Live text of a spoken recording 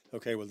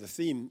Okay, well, the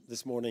theme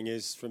this morning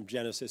is from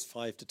Genesis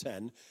 5 to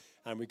 10,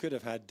 and we could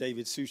have had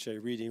David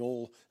Suchet reading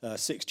all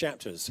 6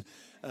 chapters,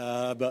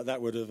 but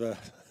that would have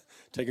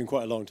taken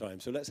quite a long time.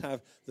 So let's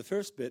have the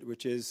first bit,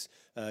 which is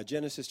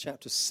Genesis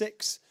chapter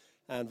 6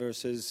 and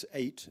verses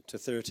 8 to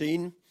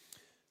 13.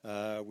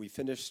 We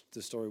finished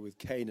the story with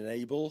Cain and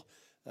Abel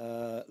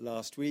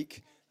last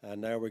week,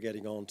 and now we're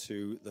getting on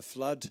to the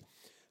flood.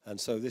 And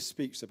so this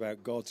speaks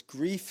about God's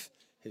grief,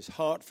 his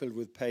heart filled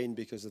with pain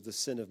because of the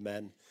sin of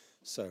men.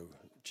 So,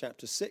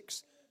 chapter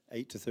 6,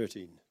 8 to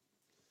 13.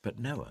 But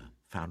Noah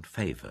found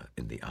favor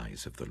in the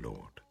eyes of the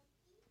Lord.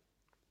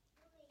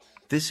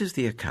 This is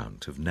the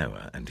account of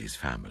Noah and his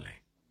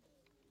family.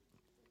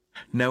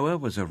 Noah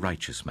was a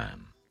righteous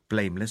man,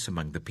 blameless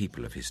among the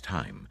people of his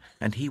time,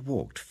 and he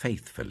walked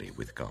faithfully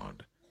with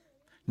God.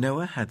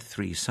 Noah had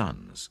 3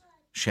 sons,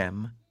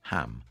 Shem,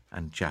 Ham,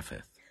 and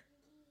Japheth.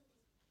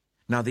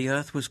 Now the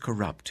earth was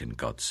corrupt in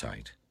God's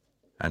sight,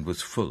 and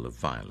was full of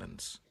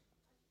violence.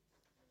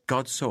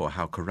 God saw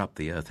how corrupt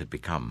the earth had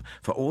become,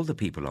 for all the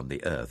people on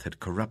the earth had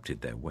corrupted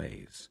their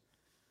ways.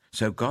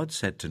 So God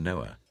said to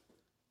Noah,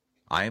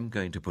 I am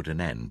going to put an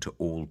end to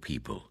all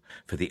people,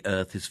 for the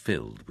earth is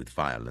filled with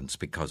violence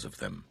because of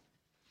them.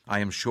 I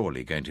am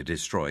surely going to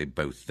destroy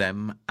both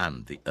them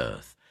and the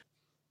earth.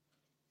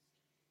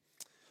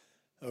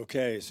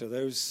 Okay, so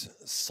those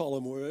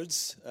solemn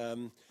words.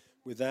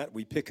 With that,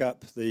 we pick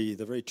up the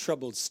very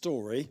troubled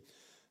story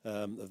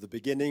of the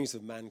beginnings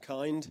of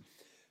mankind.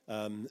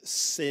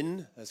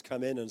 Sin has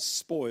come in and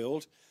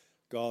spoiled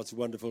God's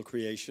wonderful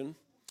creation.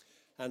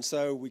 And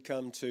so we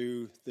come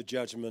to the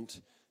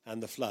judgment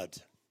and the flood.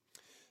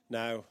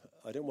 Now,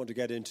 I don't want to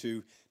get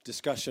into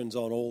discussions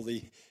on all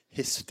the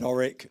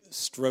historic,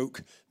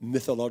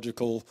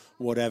 mythological,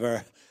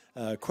 whatever,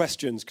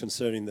 questions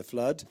concerning the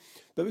flood.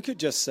 But we could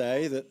just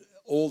say that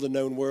all the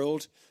known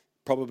world,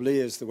 probably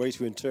is the way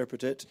to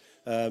interpret it,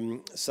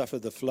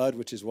 suffered the flood,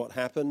 which is what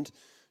happened.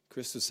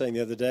 Chris was saying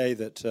the other day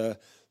that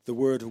the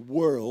word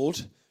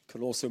world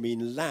can also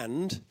mean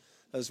land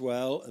as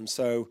well, and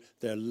so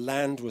their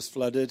land was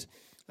flooded,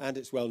 and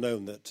it's well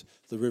known that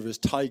the rivers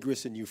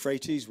Tigris and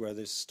Euphrates, where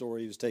this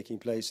story was taking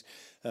place,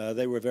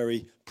 they were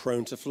very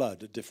prone to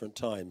flood at different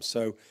times.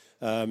 So,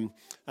 and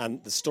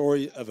the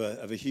story of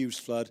a huge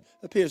flood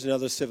appears in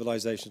other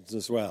civilizations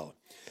as well.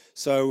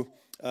 So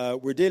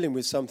we're dealing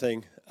with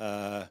something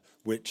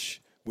which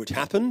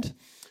happened,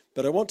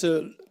 but I want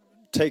to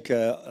take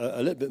a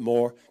little bit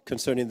more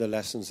concerning the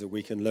lessons that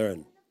we can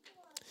learn.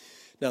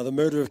 Now, the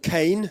murder of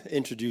Cain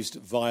introduced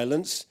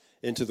violence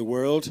into the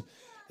world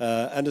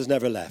and has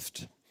never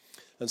left.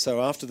 And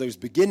so after those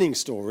beginning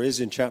stories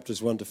in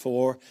chapters 1 to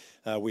 4,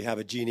 we have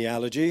a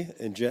genealogy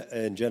in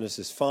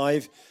Genesis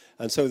 5.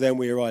 And so then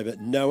we arrive at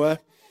Noah.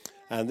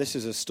 And this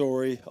is a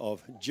story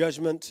of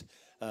judgment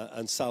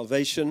and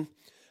salvation,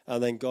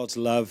 and then God's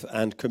love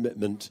and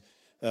commitment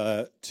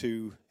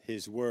to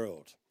his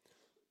world.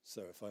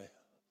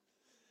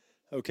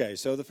 Okay,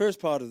 so the first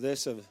part of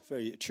this, a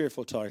very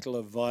cheerful title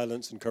of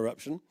Violence and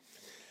Corruption.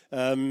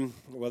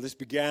 Well, this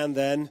began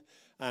then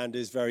and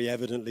is very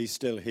evidently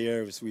still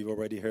here, as we've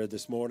already heard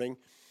this morning,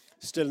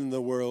 still in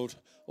the world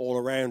all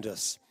around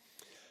us.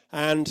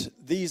 And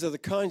these are the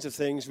kinds of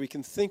things, we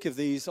can think of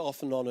these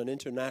often on an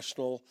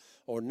international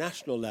or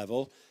national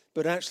level,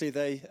 but actually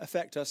they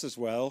affect us as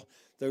well.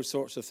 Those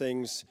sorts of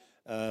things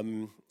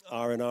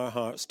are in our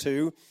hearts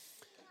too.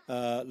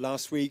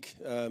 Last week,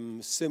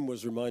 Sim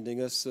was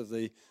reminding us of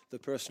the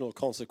personal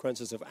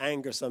consequences of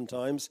anger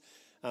sometimes,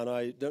 and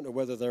I don't know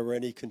whether there were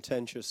any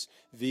contentious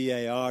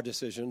VAR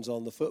decisions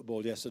on the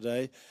football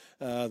yesterday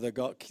that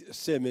got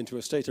Sim into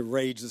a state of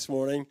rage this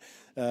morning.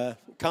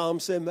 Calm,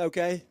 Sim,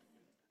 okay?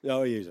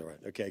 No, he's all right.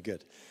 Okay,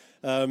 good.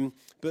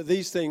 But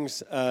these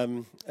things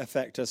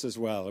affect us as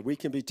well. We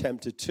can be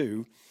tempted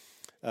too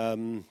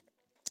in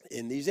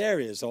these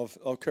areas of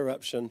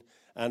corruption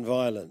and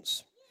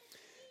violence.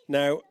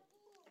 Now,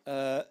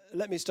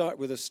 let me start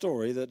with a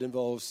story that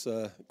involves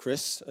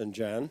Chris and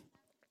Jan.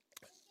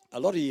 A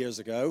lot of years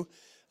ago,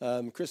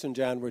 Chris and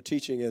Jan were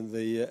teaching in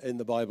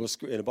the Bible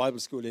school, in a Bible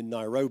school in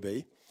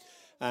Nairobi,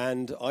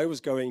 and I was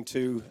going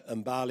to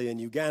Mbale in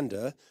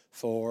Uganda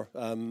for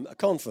a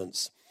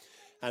conference.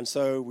 And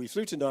so we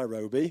flew to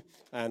Nairobi,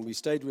 and we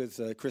stayed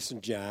with Chris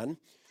and Jan.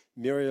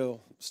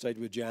 Muriel stayed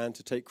with Jan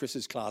to take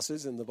Chris's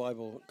classes in the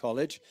Bible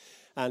college,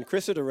 and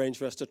Chris had arranged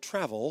for us to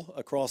travel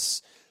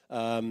across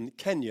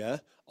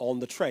Kenya on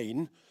the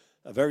train,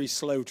 a very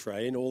slow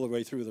train, all the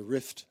way through the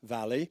Rift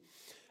Valley.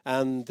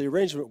 And the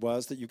arrangement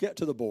was that you get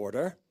to the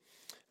border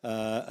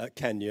at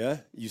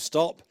Kenya, you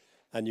stop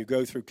and you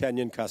go through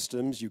Kenyan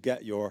customs, you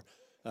get your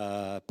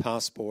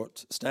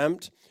passport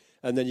stamped,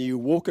 and then you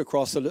walk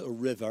across a little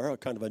river, a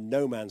kind of a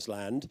no man's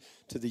land,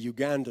 to the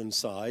Ugandan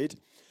side,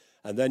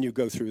 and then you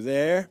go through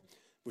there,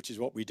 which is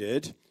what we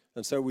did.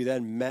 And so we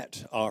then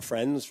met our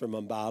friends from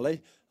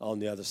Mbale on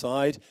the other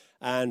side,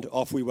 and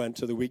off we went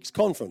to the week's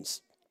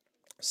conference.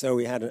 So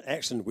we had an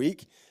excellent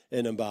week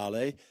in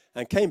Mbale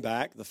and came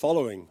back the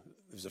following,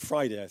 it was a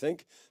Friday, I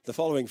think, the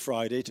following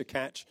Friday to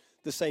catch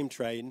the same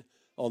train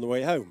on the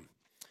way home.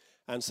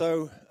 And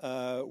so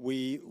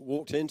we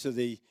walked into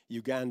the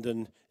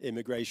Ugandan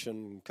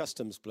immigration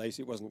customs place.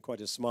 It wasn't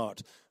quite as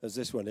smart as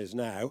this one is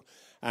now.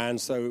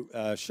 And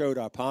so showed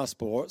our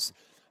passports.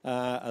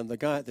 And the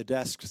guy at the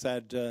desk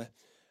said,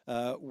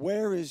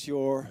 where is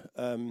your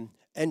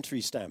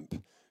entry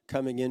stamp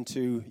coming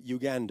into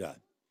Uganda?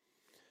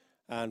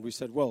 And we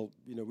said, well,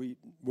 we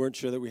weren't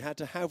sure that we had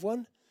to have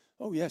one.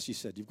 Oh, yes, he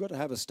said, you've got to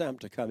have a stamp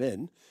to come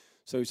in.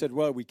 So he said,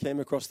 well, we came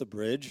across the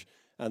bridge,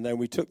 and then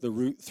we took the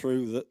route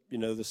through that,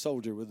 the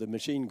soldier with the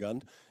machine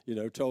gun,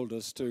 told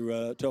us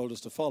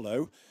to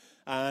follow.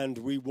 And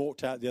we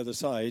walked out the other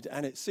side,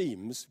 and it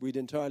seems we'd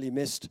entirely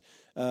missed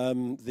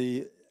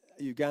the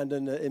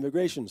Ugandan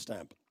immigration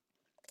stamp.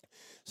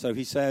 So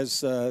he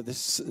says,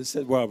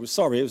 well,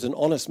 sorry, it was an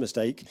honest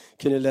mistake.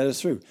 Can you let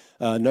us through?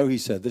 No, he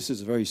said, this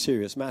is a very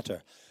serious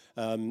matter.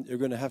 You're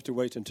going to have to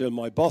wait until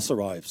my boss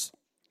arrives.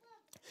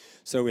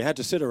 So we had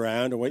to sit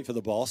around and wait for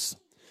the boss.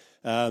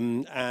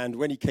 And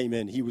when he came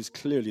in, he was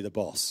clearly the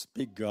boss.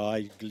 Big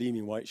guy,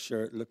 gleaming white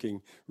shirt,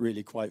 looking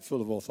really quite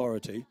full of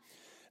authority.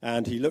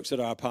 And he looks at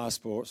our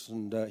passports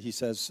and he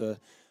says,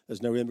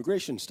 there's no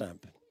immigration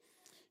stamp.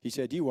 He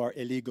said, you are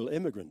illegal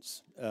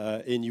immigrants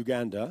in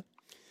Uganda.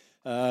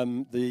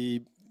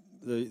 The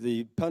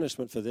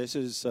punishment for this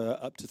is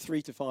up to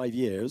 3 to 5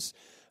 years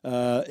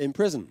in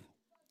prison.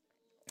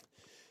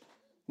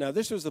 Now,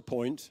 this was the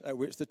point at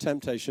which the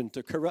temptation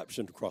to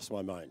corruption crossed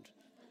my mind.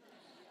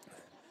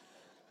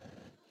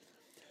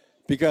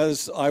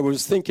 Because I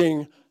was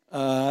thinking,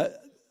 I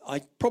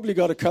probably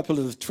got a couple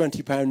of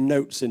 £20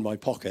 notes in my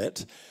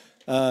pocket.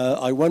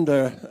 I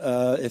wonder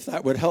if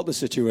that would help the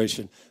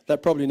situation.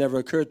 That probably never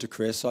occurred to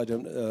Chris. I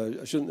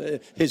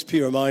shouldn't. His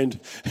pure mind.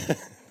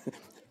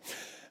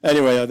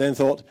 Anyway, I then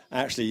thought,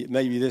 actually,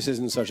 maybe this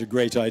isn't such a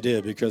great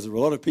idea because there are a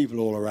lot of people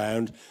all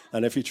around,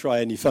 and if you try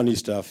any funny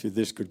stuff,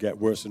 this could get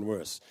worse and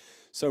worse.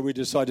 So we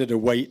decided to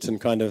wait and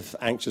kind of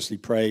anxiously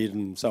prayed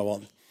and so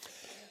on.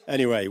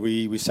 Anyway,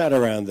 we sat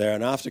around there,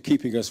 and after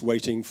keeping us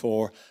waiting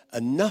for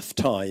enough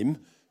time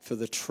for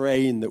the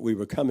train that we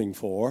were coming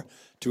for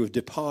to have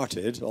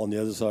departed on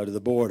the other side of the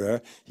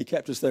border, he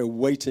kept us there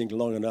waiting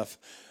long enough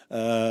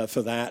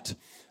for that.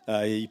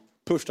 He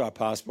pushed our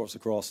passports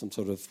across and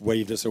sort of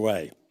waved us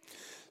away.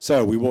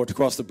 So we walked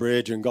across the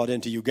bridge and got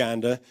into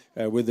Uganda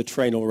with the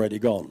train already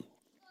gone.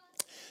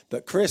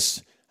 But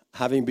Chris,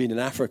 having been in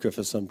Africa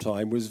for some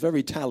time, was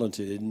very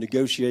talented in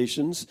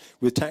negotiations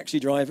with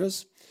taxi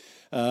drivers.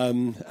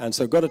 And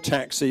so got a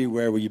taxi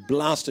where we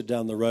blasted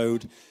down the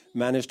road,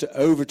 managed to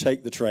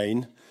overtake the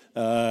train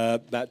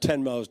about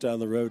 10 miles down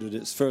the road at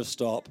its first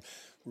stop,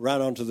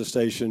 ran onto the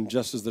station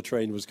just as the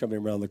train was coming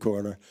around the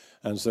corner,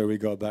 and so we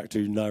got back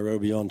to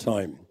Nairobi on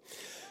time.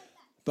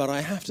 But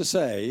I have to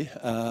say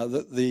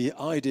that the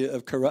idea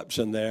of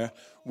corruption there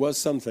was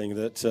something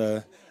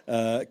that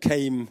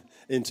came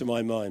into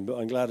my mind, but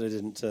I'm glad I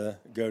didn't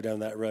go down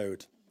that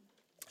road.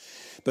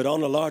 But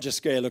on a larger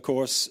scale, of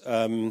course,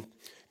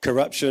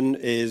 corruption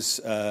is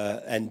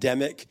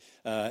endemic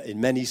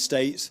in many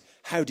states.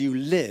 How do you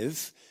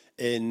live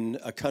in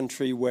a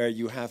country where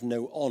you have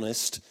no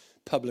honest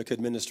public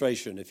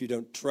administration? If you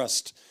don't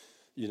trust,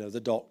 the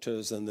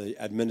doctors and the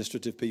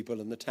administrative people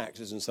and the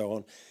taxes and so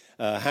on,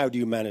 how do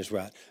you manage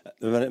with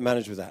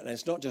that? And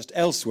it's not just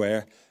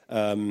elsewhere;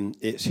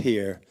 it's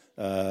here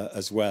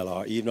as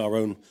well. Even our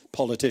own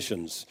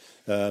politicians.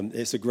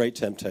 It's a great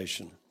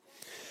temptation.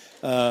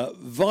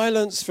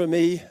 Violence for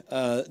me,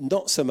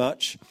 not so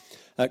much.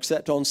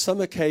 Except on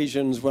some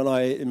occasions when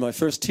in my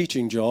first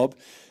teaching job,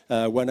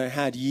 when I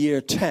had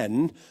year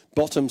 10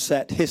 bottom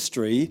set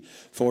history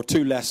for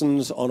 2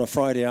 lessons on a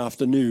Friday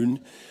afternoon,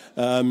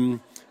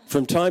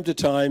 from time to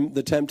time,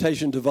 the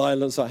temptation to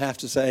violence, I have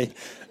to say,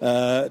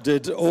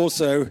 did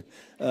also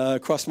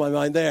cross my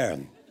mind there.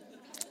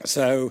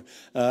 So,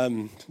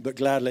 but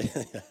gladly,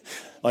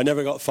 I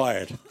never got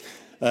fired.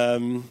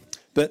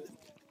 But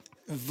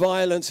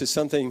violence is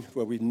something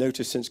where we've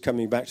noticed since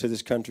coming back to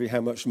this country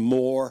how much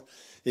more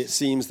it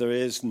seems there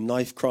is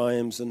knife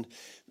crimes and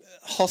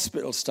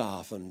hospital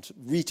staff and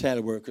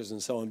retail workers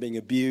and so on being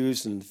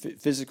abused and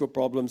physical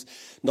problems,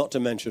 not to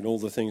mention all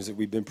the things that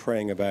we've been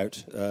praying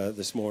about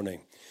this morning.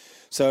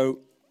 So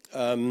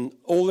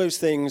all those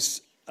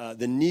things,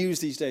 the news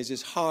these days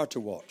is hard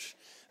to watch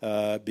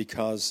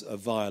because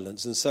of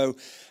violence. And so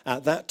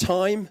at that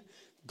time,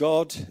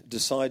 God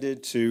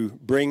decided to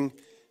bring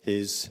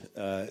his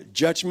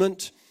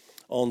judgment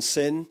on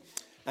sin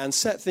and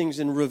set things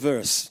in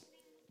reverse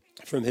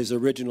from his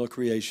original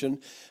creation,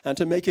 and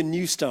to make a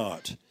new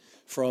start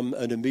from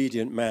an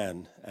obedient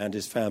man and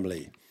his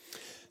family.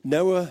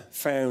 Noah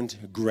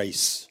found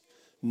grace.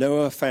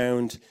 Noah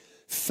found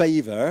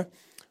favor,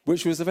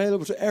 which was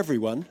available to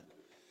everyone,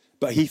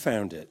 but he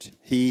found it.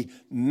 He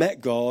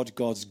met God.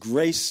 God's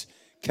grace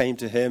came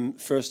to him,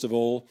 first of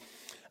all,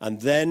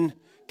 and then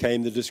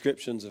came the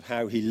descriptions of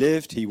how he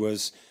lived. He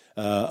was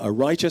a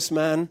righteous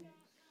man.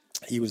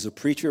 He was a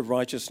preacher of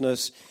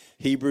righteousness.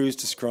 Hebrews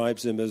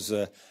describes him as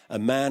a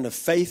man of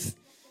faith.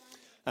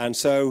 And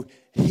so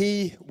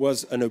he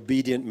was an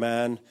obedient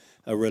man,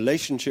 a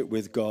relationship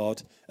with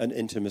God, an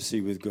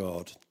intimacy with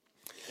God.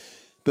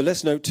 But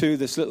let's note too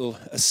this little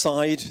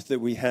aside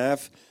that we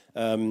have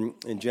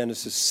in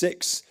Genesis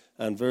 6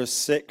 and verse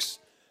 6.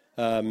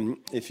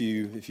 If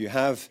you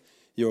have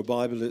your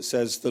Bible, it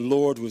says, "The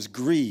Lord was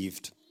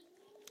grieved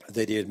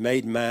that he had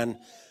made man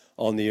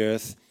on the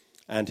earth,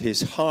 and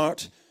his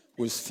heart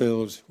was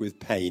filled with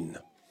pain."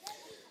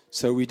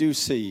 So we do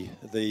see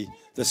the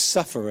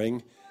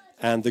suffering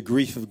and the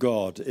grief of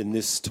God in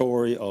this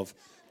story of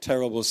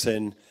terrible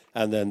sin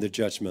and then the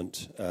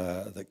judgment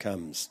that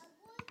comes.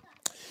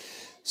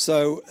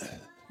 So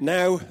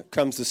now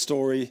comes the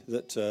story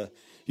that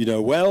you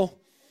know well.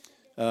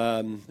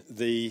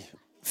 The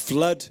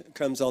flood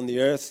comes on the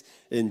earth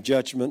in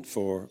judgment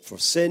for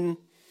sin.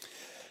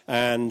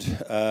 And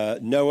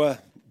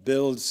Noah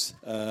builds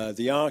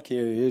the ark.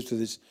 Here he is with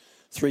his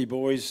 3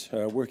 boys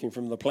working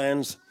from the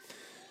plans.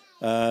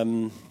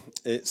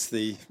 It's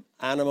the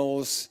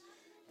animals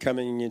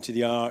coming into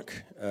the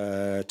ark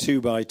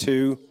 2 by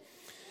 2.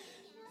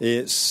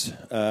 It's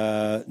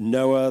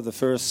Noah, the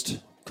first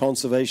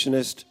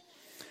conservationist,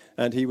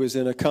 and he was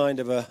in a kind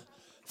of a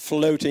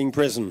floating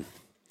prison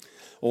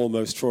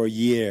almost for a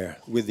year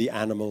with the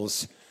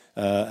animals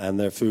and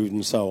their food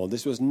and so on.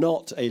 This was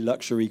not a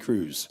luxury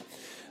cruise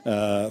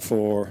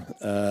for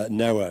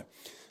Noah.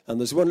 And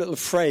there's one little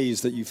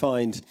phrase that you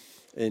find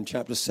in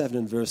chapter 7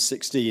 and verse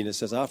 16. It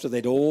says, after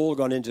they'd all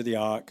gone into the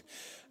ark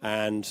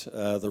and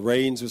the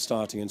rains were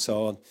starting and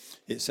so on,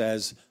 it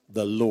says,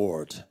 the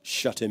Lord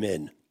shut him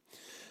in.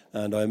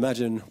 And I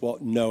imagine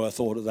what Noah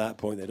thought at that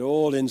point. They'd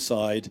all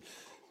inside,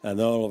 and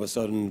then all of a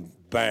sudden,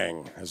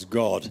 bang, as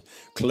God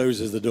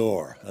closes the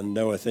door. And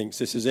Noah thinks,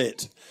 this is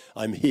it.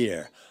 I'm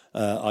here.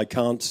 I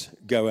can't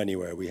go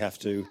anywhere. We have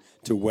to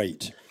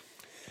wait.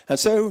 And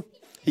so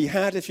he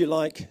had, if you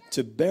like,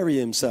 to bury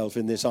himself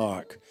in this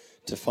ark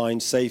to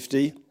find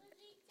safety.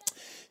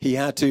 He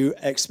had to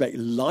expect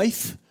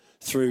life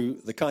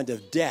through the kind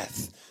of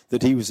death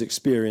that he was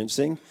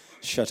experiencing,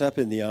 shut up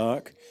in the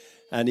ark.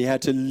 And he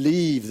had to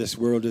leave this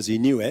world as he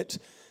knew it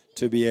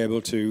to be able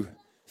to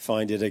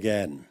find it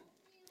again.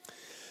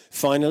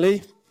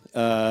 Finally,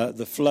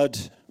 the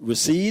flood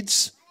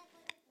recedes.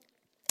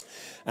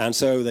 And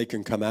so they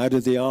can come out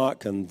of the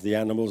ark and the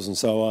animals and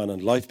so on,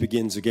 and life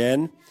begins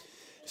again.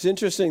 It's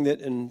interesting that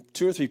in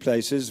 2 or 3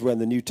 places when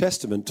the New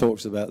Testament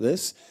talks about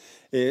this,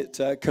 it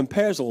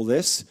compares all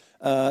this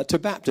to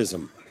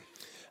baptism.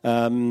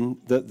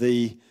 That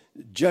the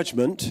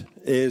judgment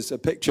is a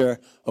picture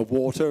of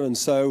water, and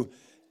so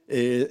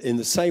in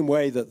the same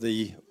way that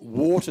the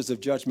waters of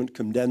judgment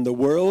condemn the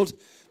world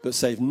but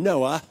save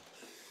Noah,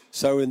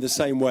 so in the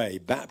same way,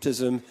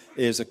 baptism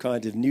is a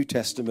kind of New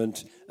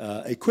Testament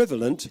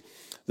equivalent,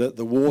 that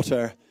the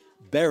water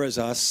buries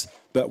us,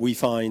 but we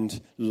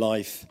find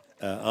life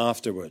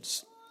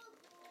afterwards.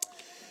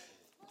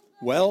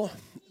 Well,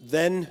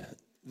 then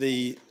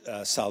the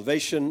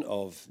salvation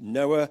of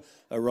Noah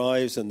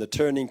arrives, and the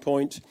turning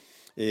point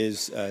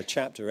is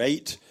chapter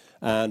 8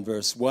 and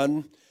verse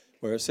 1,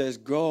 where it says,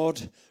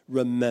 God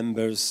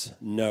remembers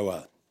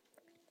Noah.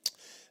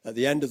 At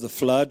the end of the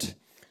flood,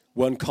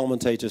 one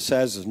commentator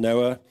says of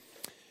Noah,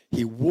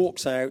 he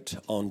walks out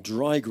on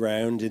dry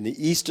ground in the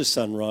Easter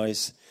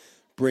sunrise,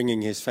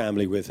 bringing his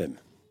family with him,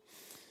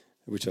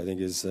 which I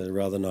think is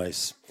rather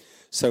nice.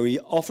 So he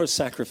offers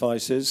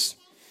sacrifices,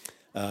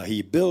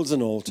 he builds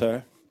an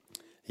altar,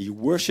 he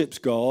worships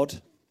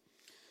God,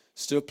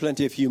 still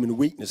plenty of human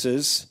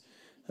weaknesses.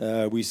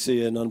 We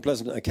see an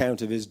unpleasant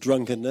account of his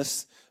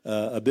drunkenness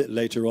a bit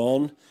later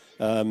on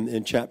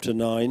in chapter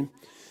 9.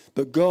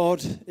 But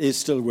God is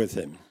still with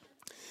him.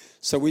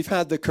 So we've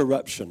had the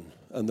corruption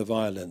and the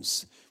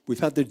violence. We've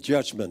had the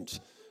judgment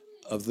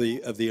of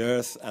the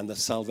earth and the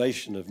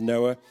salvation of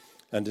Noah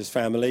and his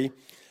family.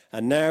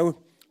 And now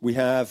we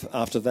have,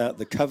 after that,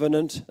 the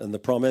covenant and the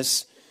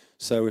promise.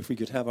 So if we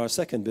could have our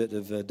second bit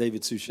of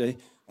David Suchet.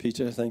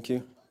 Peter, thank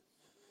you.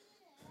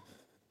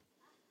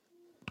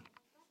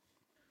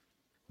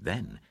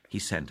 Then he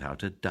sent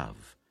out a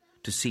dove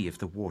to see if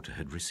the water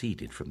had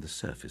receded from the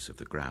surface of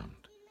the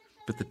ground.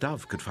 But the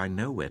dove could find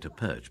nowhere to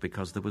perch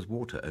because there was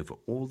water over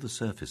all the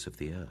surface of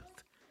the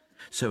earth.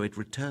 So it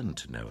returned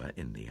to Noah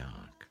in the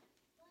ark.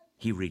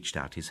 He reached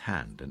out his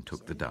hand and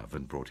took the dove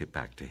and brought it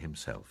back to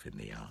himself in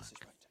the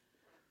ark.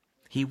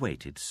 He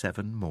waited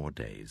 7 more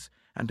days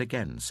and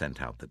again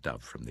sent out the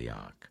dove from the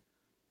ark.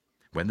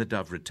 When the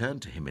dove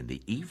returned to him in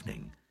the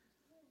evening,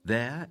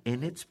 there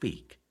in its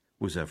beak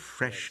was a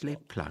freshly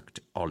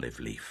plucked olive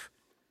leaf.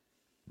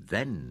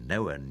 Then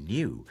Noah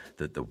knew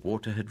that the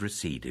water had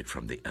receded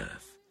from the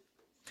earth.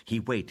 He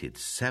waited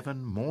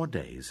 7 more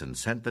days and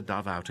sent the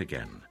dove out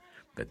again,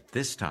 but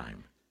this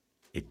time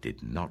it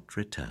did not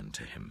return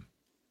to him.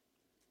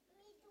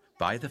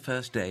 By the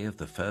first day of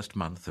the first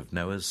month of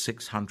Noah's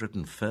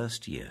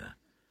 601st year,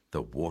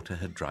 the water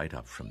had dried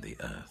up from the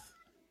earth.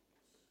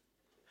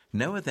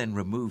 Noah then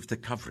removed the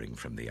covering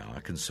from the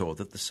ark and saw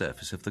that the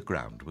surface of the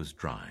ground was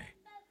dry.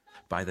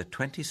 By the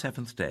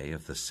 27th day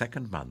of the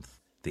 2nd month,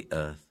 the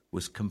earth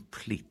was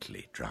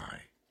completely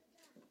dry.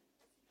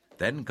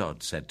 Then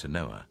God said to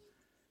Noah,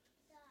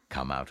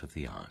 "Come out of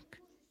the ark,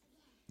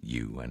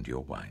 you and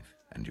your wife,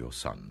 and your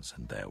sons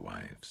and their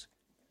wives.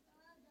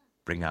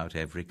 Bring out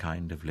every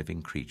kind of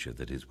living creature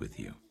that is with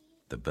you,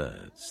 the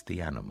birds,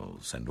 the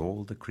animals, and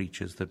all the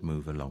creatures that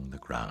move along the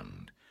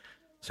ground,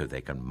 so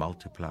they can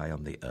multiply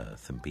on the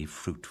earth and be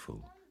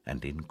fruitful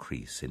and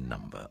increase in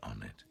number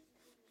on it.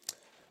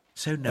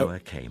 So Noah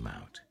came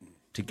out,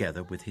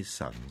 together with his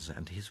sons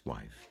and his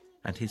wife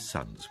and his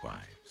sons'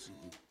 wives.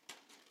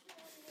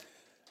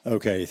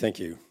 Okay, thank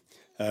you.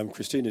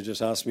 Christina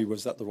just asked me,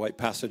 was that the right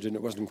passage? And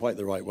it wasn't quite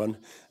the right one,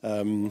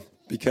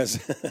 because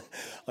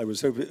I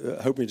was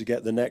hoping to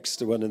get the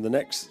next one in the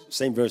next,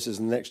 same verses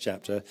in the next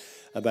chapter,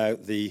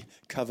 about the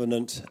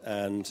covenant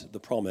and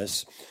the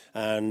promise.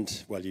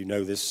 And, well, you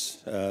know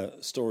this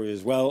story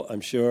as well,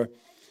 I'm sure.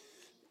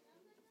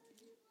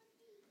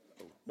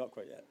 Oh, not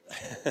quite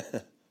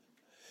yet.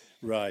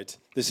 Right.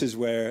 This is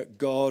where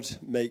God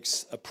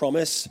makes a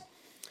promise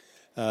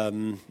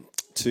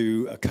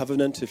to a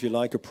covenant, if you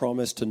like, a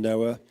promise to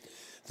Noah,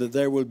 that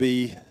there will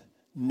be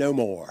no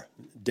more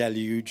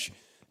deluge,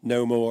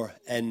 no more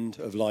end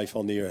of life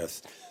on the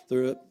earth.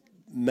 There are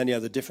many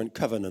other different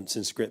covenants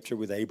in Scripture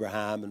with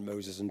Abraham and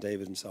Moses and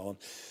David and so on.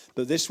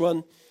 But this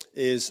one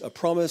is a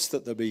promise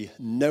that there'll be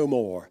no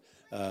more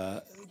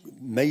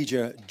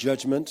major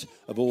judgment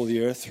of all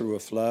the earth through a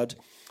flood.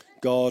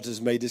 God has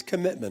made his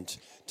commitment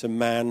to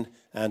man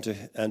and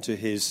to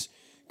his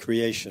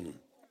creation.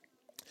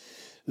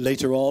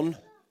 Later on,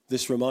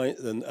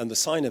 and the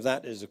sign of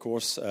that is, of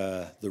course,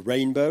 the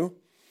rainbow.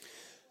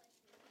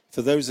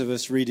 For those of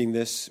us reading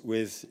this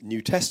with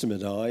New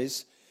Testament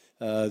eyes,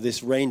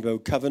 this rainbow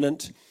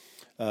covenant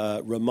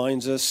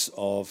reminds us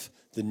of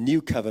the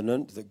new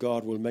covenant that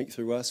God will make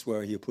through us,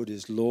 where he'll put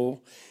his law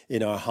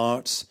in our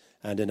hearts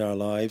and in our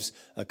lives,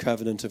 a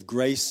covenant of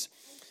grace,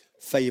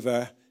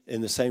 favor,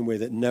 in the same way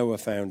that Noah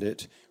found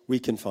it, we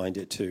can find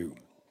it too.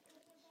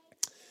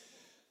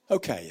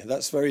 Okay,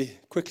 that's very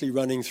quickly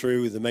running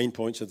through the main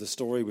points of the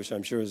story, which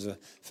I'm sure is a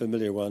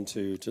familiar one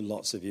to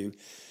lots of you.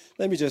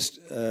 Let me just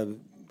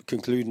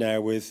conclude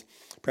now with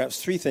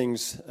perhaps three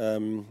things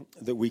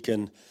that we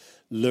can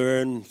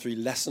learn, three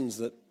lessons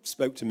that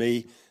spoke to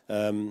me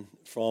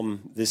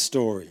from this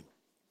story.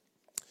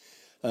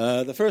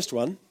 The first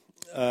one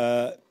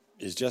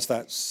is just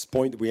that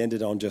point that we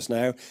ended on just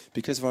now.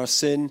 Because of our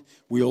sin,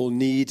 we all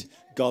need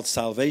God's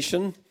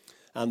salvation,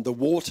 and the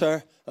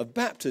water of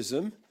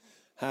baptism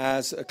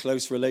has a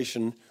close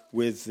relation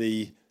with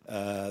the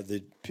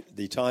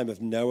time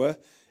of Noah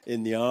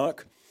in the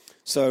ark.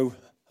 So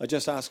I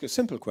just ask a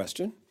simple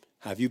question: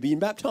 have you been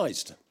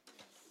baptized?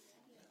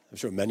 I'm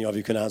sure many of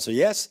you can answer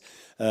yes.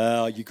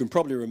 You can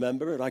probably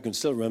remember it. I can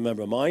still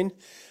remember mine.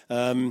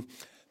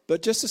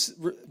 But just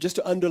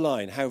to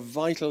underline how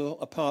vital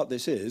a part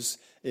this is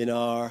in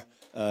our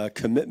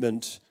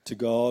commitment to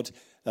God,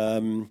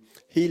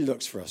 he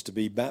looks for us to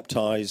be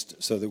baptized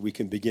so that we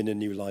can begin a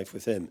new life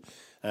with him.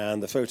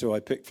 And the photo I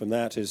picked from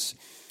that is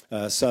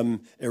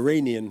some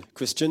Iranian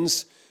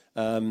Christians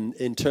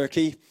in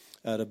Turkey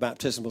at a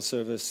baptismal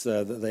service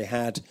that they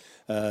had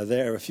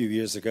there a few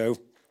years ago.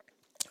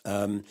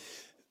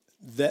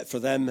 That for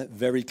them,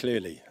 very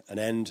clearly, an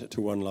end to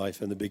one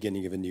life and the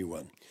beginning of a new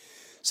one.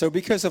 So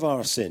because of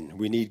our sin,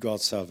 we need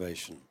God's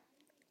salvation.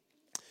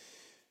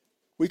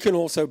 We can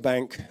also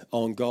bank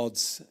on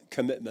God's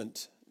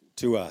commitment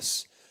to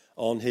us,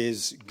 on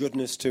his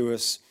goodness to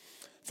us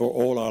for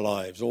all our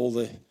lives. All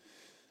the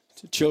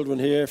children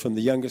here, from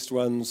the youngest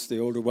ones, the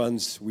older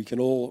ones, we can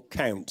all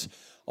count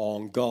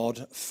on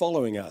God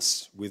following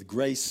us with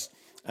grace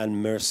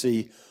and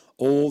mercy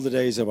all the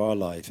days of our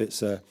life.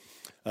 It's a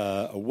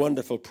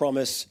wonderful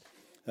promise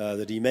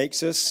that he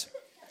makes us.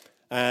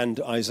 And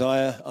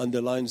Isaiah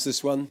underlines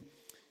this one.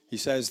 He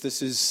says,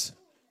 this is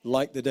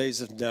like the days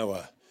of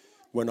Noah,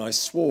 when I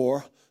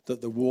swore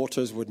that the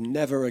waters would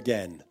never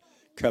again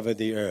cover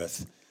the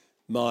earth.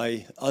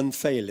 My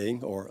unfailing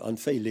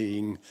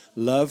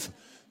love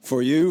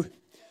for you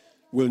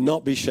will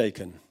not be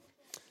shaken,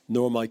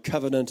 nor my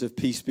covenant of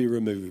peace be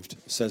removed,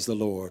 says the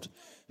Lord,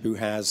 who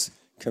has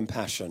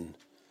compassion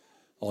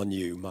on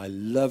you. My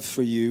love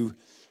for you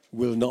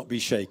will not be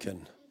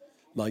shaken,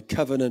 my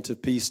covenant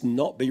of peace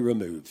not be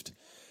removed,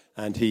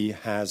 and he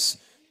has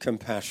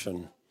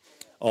compassion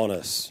on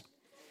us.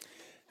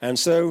 And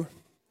so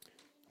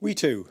we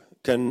too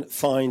can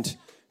find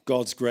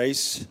God's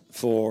grace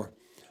for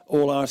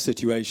all our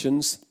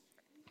situations,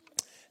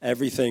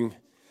 everything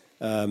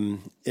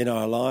in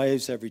our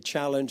lives, every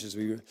challenge,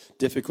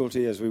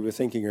 difficulty, as we were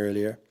thinking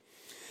earlier.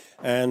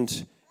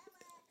 And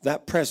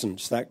that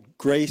presence, that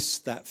grace,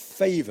 that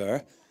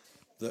favor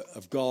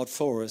of God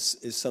for us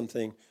is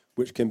something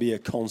which can be a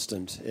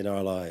constant in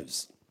our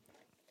lives.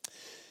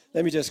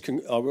 Let me just,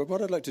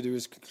 what I'd like to do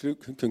is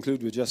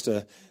conclude with just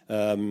a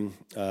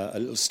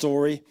little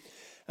story,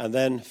 and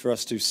then for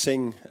us to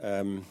sing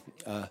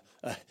a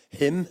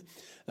hymn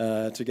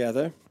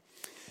together.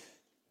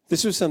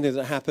 This was something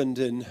that happened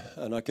and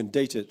I can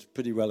date it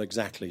pretty well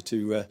exactly,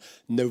 to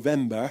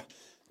November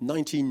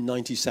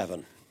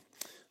 1997.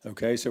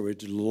 Okay, so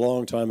it's a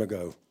long time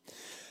ago.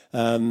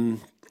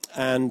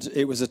 And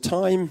it was a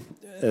time,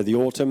 the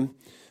autumn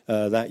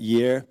that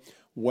year,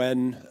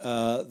 when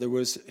there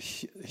was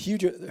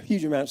huge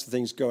amounts of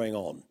things going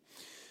on.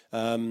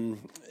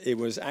 It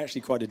was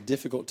actually quite a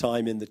difficult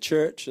time in the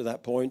church at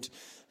that point.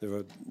 There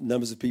were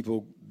numbers of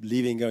people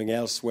leaving, going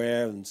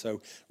elsewhere, and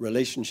so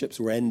relationships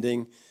were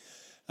ending.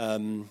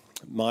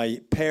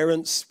 My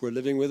parents were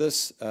living with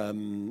us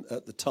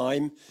at the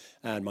time,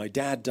 and my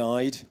dad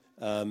died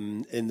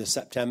in the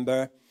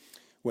September.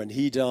 When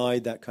he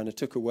died, that kind of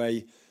took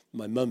away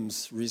my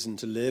mum's reason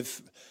to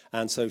live,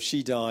 and so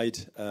she died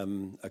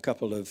a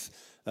couple of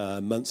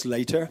months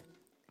later.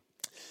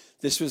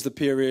 This was the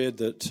period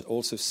that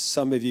also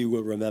some of you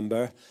will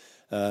remember,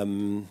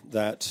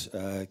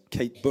 that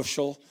Kate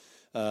Bushell,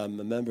 a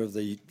member of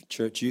the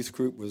church youth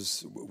group,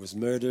 was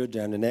murdered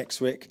down in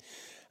Exwick.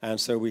 And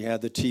so we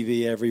had the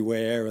TV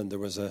everywhere, and there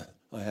was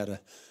I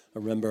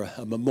remember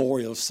a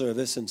memorial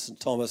service in St.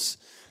 Thomas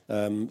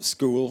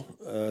School,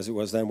 as it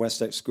was then,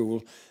 Westgate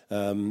School,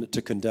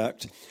 to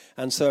conduct.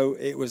 And so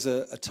it was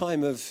a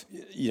time of,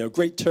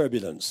 great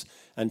turbulence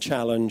and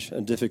challenge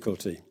and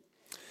difficulty.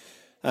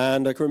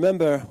 And I can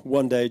remember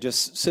one day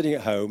just sitting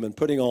at home and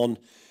putting on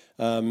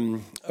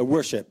a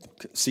worship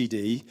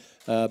CD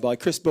by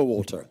Chris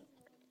Bowalter.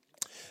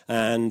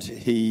 And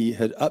he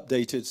had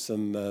updated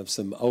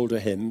some older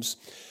hymns.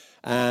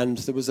 And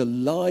there was a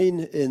line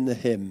in the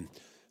hymn,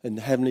 in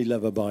Heavenly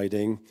Love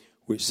Abiding,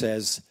 which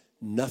says,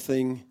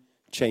 "Nothing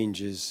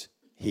changes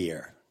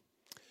here.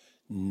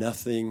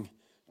 Nothing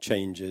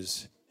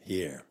changes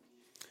here."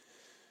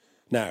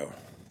 Now,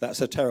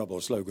 that's a terrible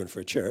slogan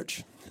for a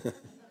church.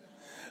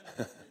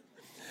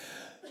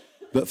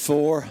 But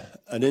for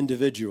an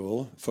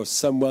individual, for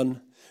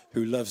someone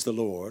who loves the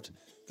Lord,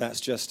 that's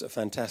just a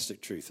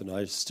fantastic truth. And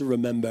I still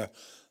remember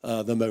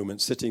the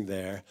moment sitting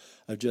there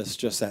of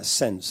just that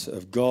sense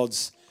of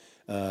God's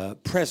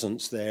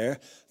presence there,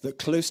 that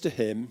close to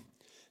him,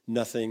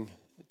 nothing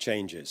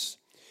changes.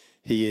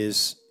 He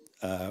is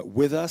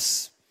with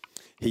us.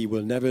 He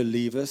will never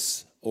leave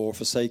us or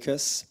forsake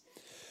us.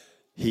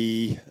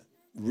 He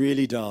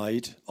really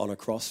died on a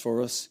cross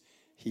for us.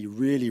 He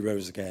really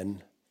rose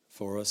again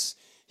for us.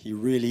 He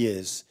really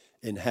is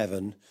in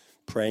heaven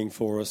praying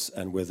for us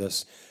and with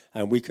us.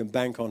 And we can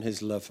bank on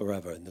his love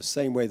forever. In the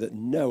same way that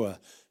Noah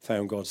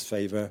found God's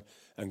favor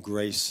and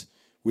grace,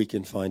 we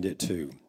can find it too.